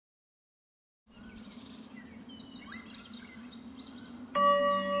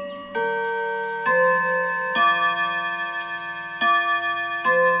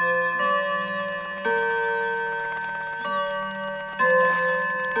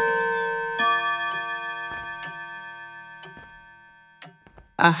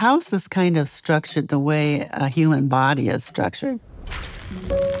A house is kind of structured the way a human body is structured.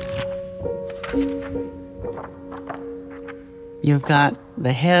 You've got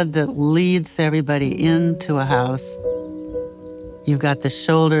the head that leads everybody into a house. You've got the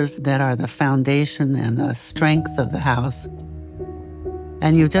shoulders that are the foundation and the strength of the house.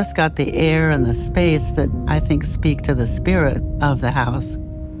 And you've just got the air and the space that I think speak to the spirit of the house.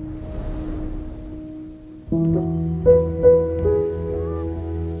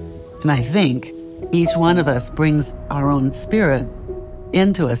 And I think each one of us brings our own spirit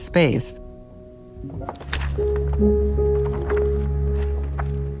into a space.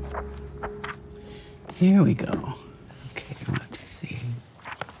 Here we go. Okay, let's see.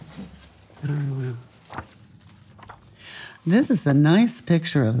 This is a nice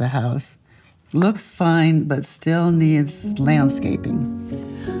picture of the house. Looks fine, but still needs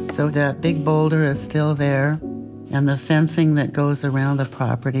landscaping. So that big boulder is still there, and the fencing that goes around the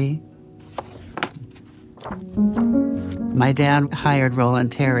property. My dad hired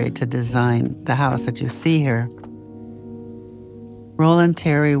Roland Terry to design the house that you see here. Roland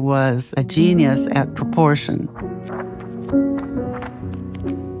Terry was a genius at proportion.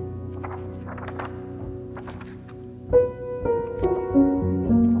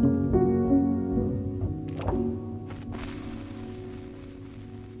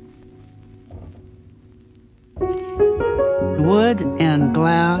 Wood and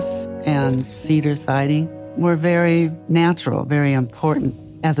glass and cedar siding were very natural, very important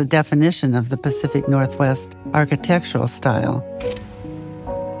as a definition of the Pacific Northwest architectural style.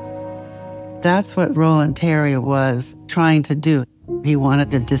 That's what Roland Terry was trying to do. He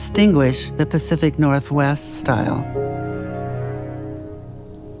wanted to distinguish the Pacific Northwest style.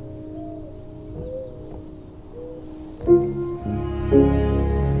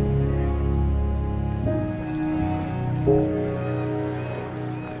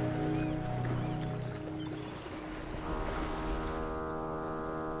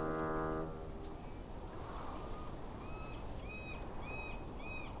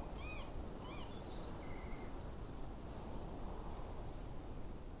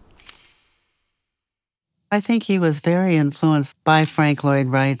 I think he was very influenced by Frank Lloyd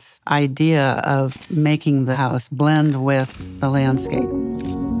Wright's idea of making the house blend with the landscape.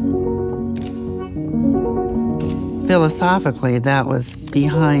 Philosophically, that was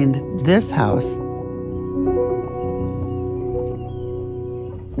behind this house.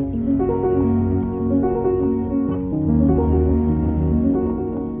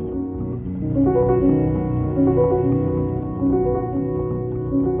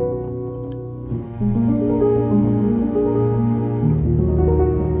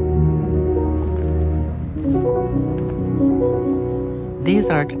 These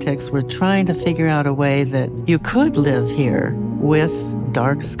architects were trying to figure out a way that you could live here with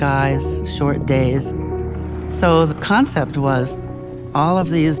dark skies, short days. So the concept was all of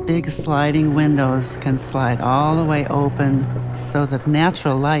these big sliding windows can slide all the way open so that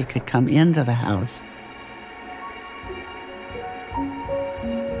natural light could come into the house.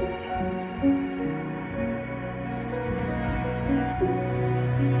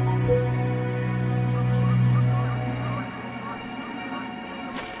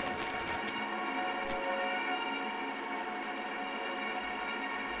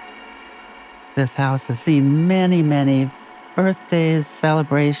 This house has seen many, many birthdays,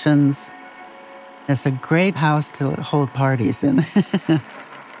 celebrations. It's a great house to hold parties in.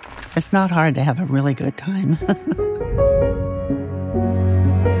 It's not hard to have a really good time.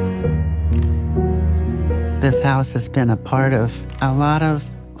 This house has been a part of a lot of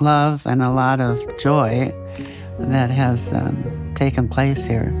love and a lot of joy that has taken place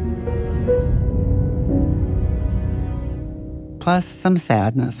here. Plus some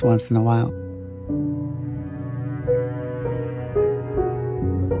sadness once in a while.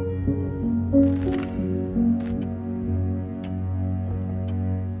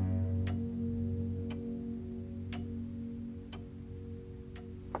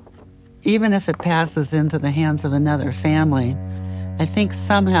 Even if it passes into the hands of another family, I think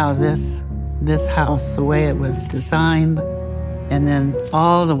somehow this house, the way it was designed, and then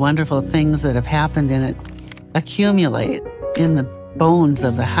all the wonderful things that have happened in it, accumulate in the bones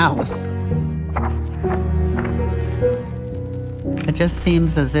of the house. It just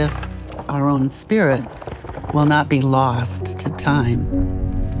seems as if our own spirit will not be lost to time.